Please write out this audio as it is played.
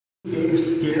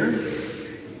Based here.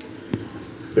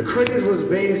 The craze was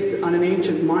based on an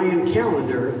ancient Mayan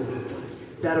calendar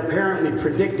that apparently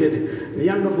predicted the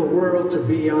end of the world to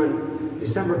be on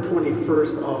December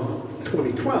 21st of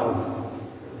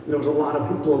 2012. There was a lot of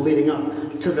people leading up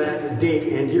to that date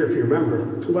and year, if you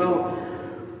remember. Well,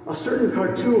 a certain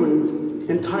cartoon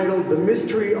entitled "The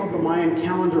Mystery of the Mayan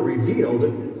Calendar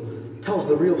Revealed" tells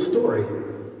the real story.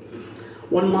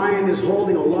 One Mayan is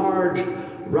holding a large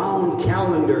round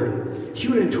calendar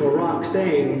hewn into a rock,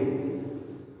 saying,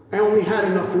 "I only had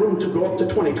enough room to go up to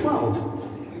 2012.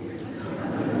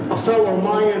 A fellow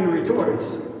Mayan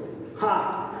retorts,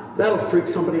 "Ha, that'll freak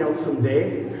somebody out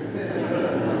someday."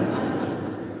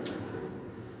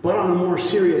 But on a more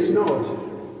serious note,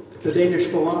 the Danish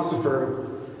philosopher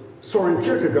Søren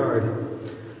Kierkegaard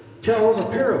tells a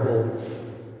parable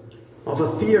of a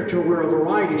theater where a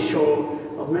variety show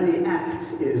of many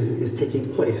acts is taking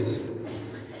place.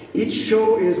 Each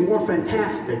show is more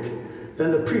fantastic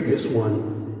than the previous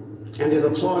one and is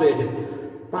applauded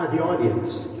by the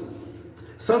audience.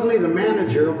 Suddenly, the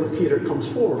manager of the theater comes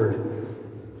forward.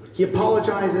 He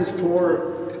apologizes for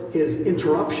his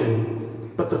interruption,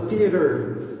 but the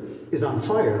theater is on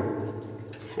fire,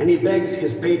 and he begs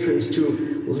his patrons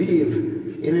to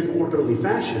leave in an orderly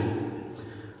fashion.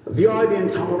 The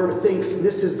audience, however, thinks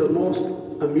this is the most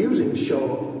amusing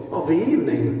show of the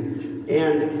evening,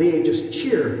 and they just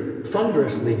cheer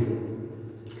thunderously.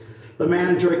 The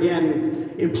manager again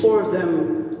implores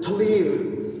them to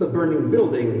leave the burning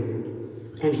building,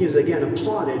 and he is again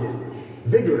applauded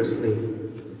vigorously.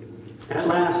 At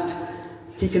last,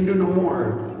 he can do no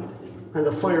more, and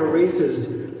the fire races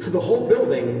through the whole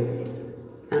building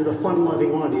and the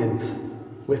fun-loving audience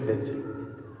with it.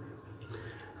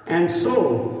 And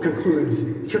so, concludes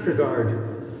Kierkegaard,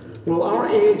 will our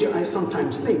age, I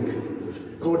sometimes think,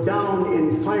 go down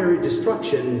in fiery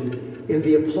destruction in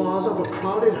the applause of a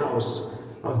crowded house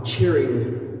of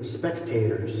cheering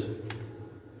spectators.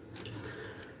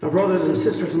 Now, brothers and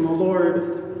sisters in the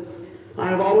Lord, I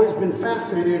have always been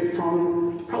fascinated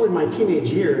from probably my teenage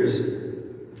years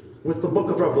with the book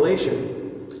of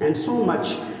Revelation, and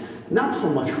not so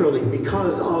much really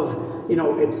because of,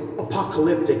 its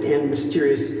apocalyptic and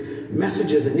mysterious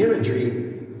messages and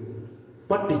imagery,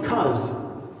 but because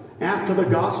after the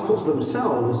Gospels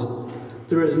themselves,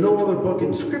 there is no other book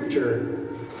in Scripture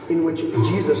in which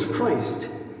Jesus Christ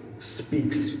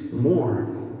speaks more.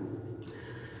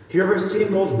 Have you ever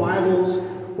seen those Bibles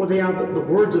where they have the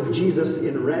words of Jesus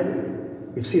in red?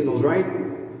 You've seen those, right?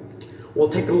 Well,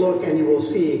 take a look and you will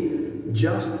see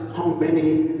just how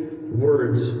many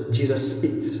words Jesus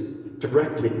speaks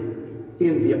directly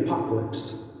in the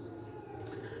Apocalypse.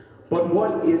 But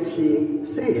what is he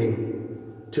saying?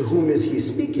 To whom is he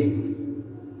speaking?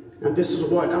 And this is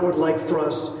what I would like for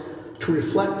us to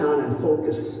reflect on and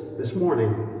focus this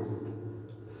morning.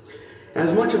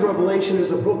 As much as Revelation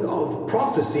is a book of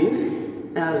prophecy,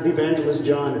 as the evangelist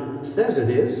John says it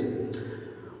is,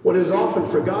 what is often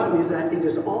forgotten is that it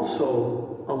is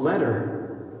also a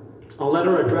letter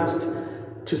addressed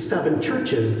to 7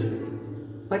 churches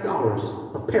like ours,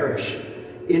 a parish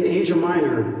in Asia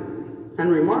Minor,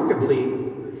 and remarkably,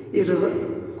 it is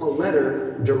a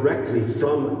letter directly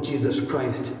from Jesus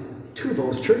Christ to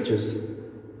those churches.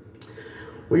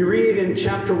 We read in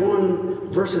chapter 1,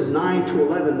 verses 9 to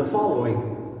 11, the following.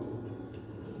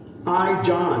 "I,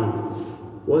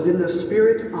 John, was in the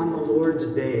Spirit on the Lord's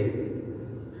day,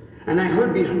 and I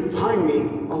heard behind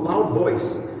me a loud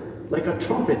voice, like a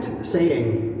trumpet,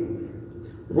 saying,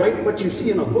 'Write what you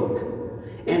see in a book,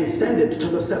 and send it to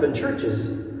the 7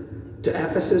 churches, to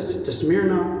Ephesus, to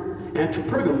Smyrna, and to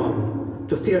Pergamum,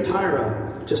 to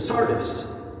Thyatira, to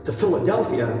Sardis, to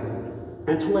Philadelphia,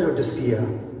 and to Laodicea.'"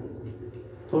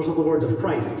 Those are the words of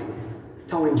Christ,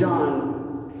 telling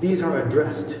John these are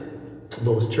addressed to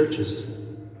those churches.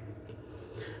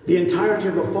 The entirety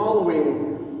of the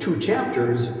following 2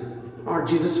 chapters are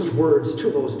Jesus' words to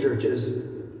those churches,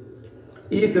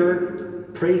 either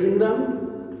praising them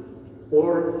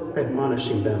or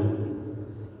admonishing them.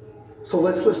 So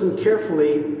let's listen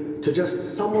carefully to just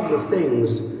some of the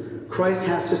things Christ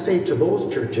has to say to those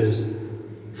churches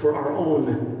for our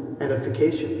own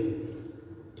edification.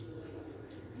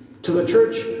 To the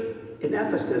church in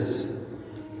Ephesus,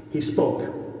 he spoke,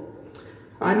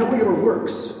 "I know your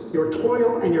works, your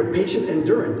toil and your patient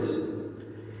endurance,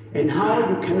 and how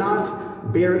you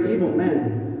cannot bear evil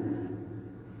men,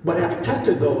 but have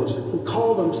tested those who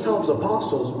call themselves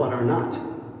apostles but are not,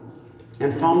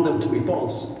 and found them to be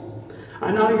false.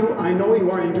 I know you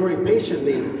are enduring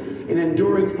patiently and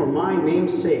enduring for my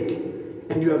name's sake,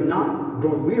 and you have not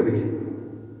grown weary.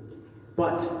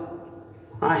 But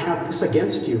I have this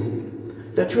against you.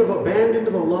 that you have abandoned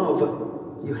the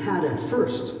love you had at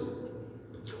first.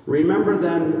 Remember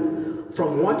then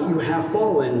from what you have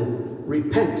fallen,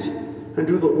 repent and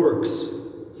do the works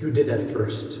you did at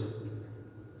first.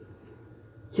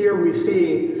 Here we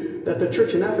see that the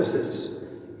church in Ephesus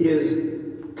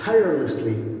is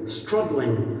tirelessly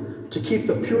struggling to keep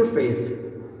the pure faith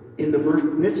in the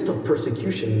midst of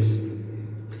persecutions,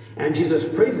 and Jesus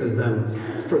praises them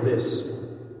for this.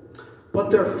 But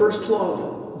their first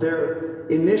love, their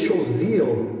initial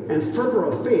zeal and fervor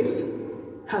of faith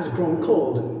has grown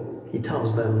cold, he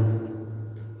tells them.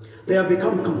 They have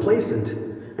become complacent,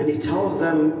 and he tells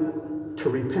them to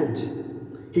repent.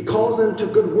 He calls them to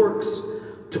good works,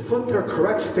 to put their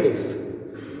correct faith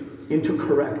into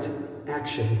correct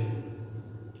action.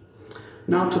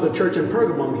 Now to the church in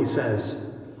Pergamum, he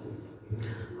says,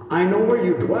 I know where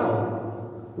you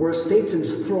dwell, where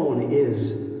Satan's throne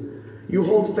is. You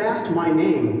hold fast my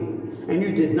name, and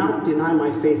you did not deny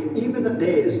my faith, even the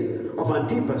days of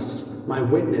Antipas, my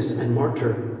witness and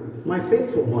martyr, my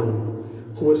faithful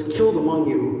one, who was killed among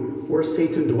you, where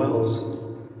Satan dwells.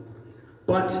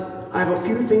 But I have a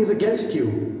few things against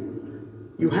you.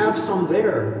 You have some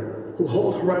there who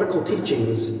hold heretical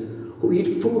teachings, who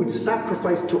eat food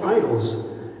sacrificed to idols,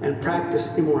 and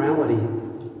practice immorality.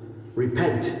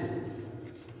 Repent.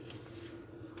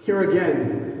 Here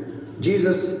again,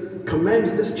 Jesus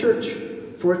commends this church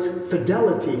for its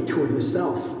fidelity to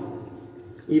himself,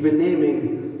 even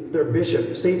naming their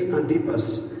bishop, Saint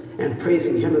Antipas, and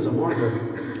praising him as a martyr.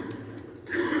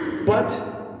 But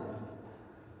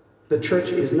the church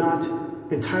is not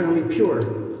entirely pure,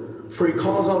 for he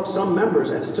calls out some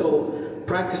members as still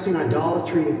practicing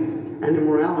idolatry and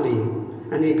immorality,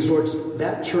 and he exhorts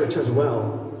that church as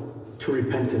well to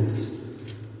repentance.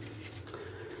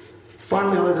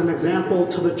 Finally, as an example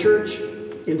to the church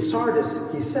in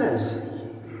Sardis, he says,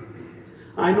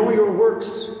 I know your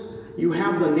works. You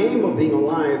have the name of being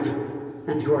alive,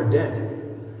 and you are dead.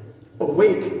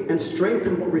 Awake and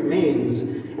strengthen what remains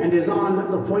and is on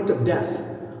the point of death,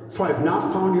 for I have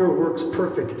not found your works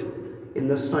perfect in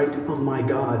the sight of my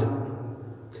God.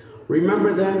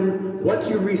 Remember then what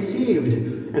you received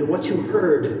and what you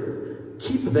heard.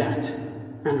 Keep that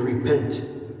and repent.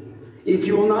 If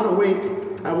you will not awake,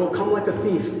 I will come like a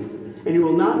thief, and you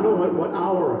will not know at what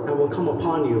hour I will come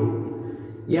upon you.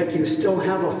 Yet you still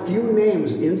have a few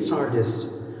names in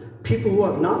Sardis, people who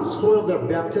have not soiled their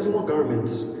baptismal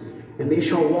garments, and they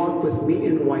shall walk with me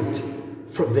in white,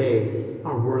 for they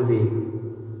are worthy.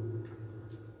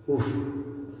 Oof.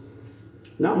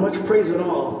 Not much praise at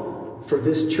all for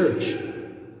this church,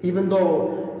 even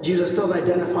though Jesus does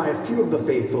identify a few of the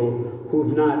faithful who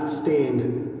have not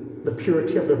stained the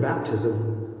purity of their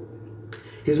baptism.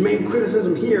 His main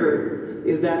criticism here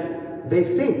is that they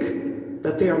think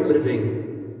that they are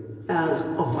living as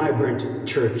a vibrant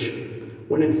church,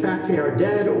 when in fact they are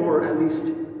dead, or at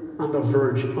least on the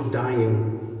verge of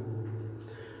dying.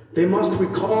 They must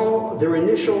recall their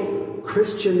initial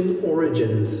Christian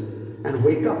origins and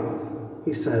wake up,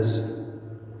 he says.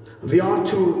 They ought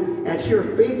to adhere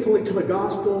faithfully to the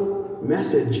gospel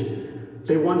message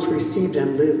they once received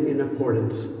and live in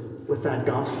accordance with that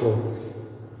gospel.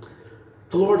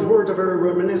 The Lord's words are very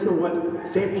reminiscent of what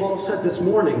St. Paul said this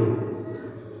morning.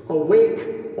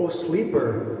 Awake, O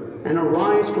sleeper, and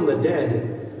arise from the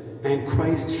dead, and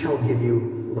Christ shall give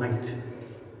you light.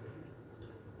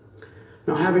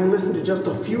 Now, having listened to just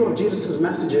a few of Jesus'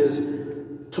 messages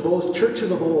to those churches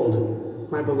of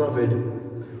old, my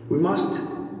beloved, we must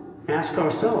ask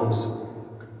ourselves,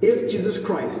 if Jesus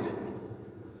Christ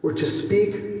were to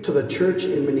speak to the church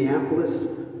in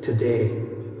Minneapolis today,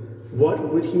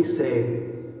 what would he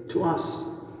say to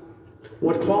us?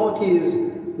 What qualities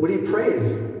would he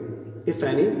praise, if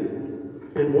any?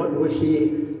 And what would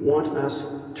he want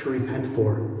us to repent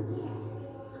for?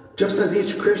 Just as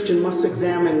each Christian must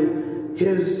examine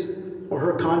his or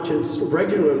her conscience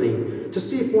regularly to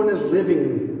see if one is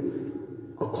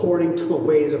living according to the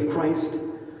ways of Christ,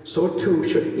 so too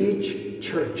should each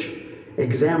church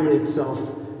examine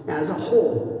itself as a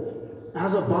whole,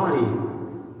 as a body,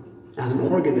 as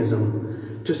an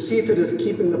organism, to see if it is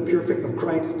keeping the pure faith of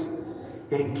Christ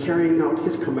and carrying out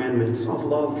his commandments of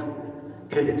love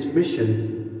and its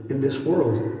mission in this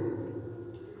world.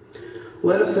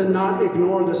 Let us then not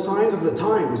ignore the signs of the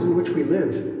times in which we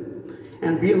live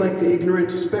and be like the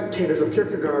ignorant spectators of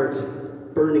Kierkegaard's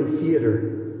burning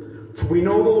theater. For we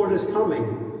know the Lord is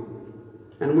coming,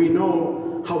 and we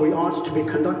know how we ought to be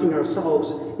conducting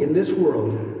ourselves in this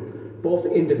world, both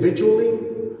individually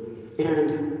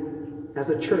and as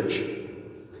a church.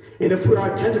 And if we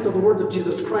are attentive to the words of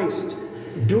Jesus Christ,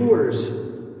 doers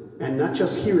and not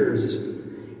just hearers,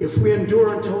 if we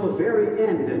endure until the very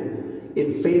end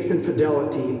in faith and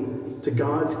fidelity to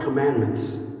God's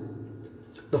commandments.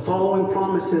 The following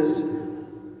promises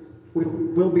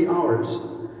will be ours,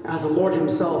 as the Lord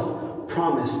himself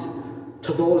promised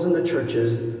to those in the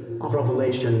churches of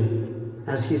Revelation,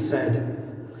 as he said,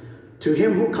 "To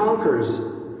him who conquers,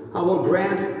 I will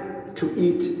grant to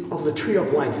eat of the tree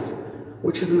of life,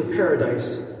 which is in the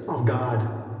paradise of God.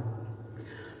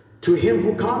 To him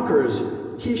who conquers,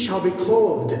 he shall be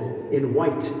clothed in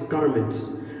white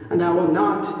garments, and I will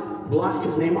not blot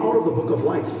his name out of the book of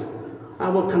life. I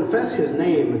will confess his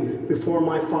name before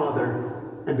my Father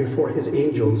and before his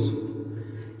angels.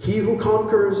 He who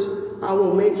conquers, I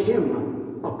will make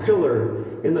him a pillar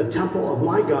in the temple of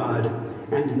my God,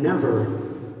 and never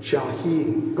shall he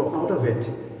go out of it.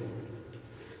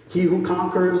 He who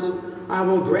conquers, I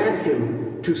will grant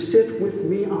him to sit with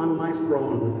me on my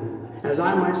throne, as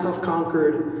I myself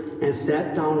conquered and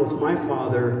sat down with my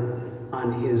Father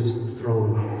on his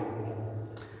throne."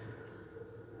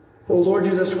 O Lord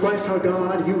Jesus Christ, our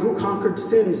God, you who conquered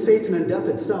sin, Satan, and death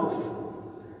itself,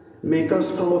 make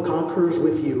us fellow conquerors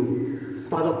with you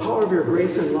by the power of your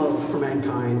grace and love for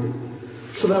mankind,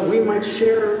 so that we might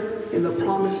share in the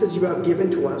promises you have given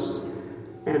to us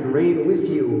and reign with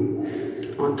you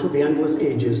unto the endless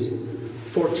ages.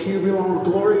 For to you belong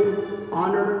glory,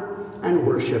 honor, and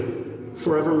worship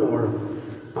forevermore.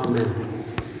 Amen.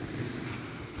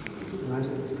 Rise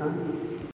at this time.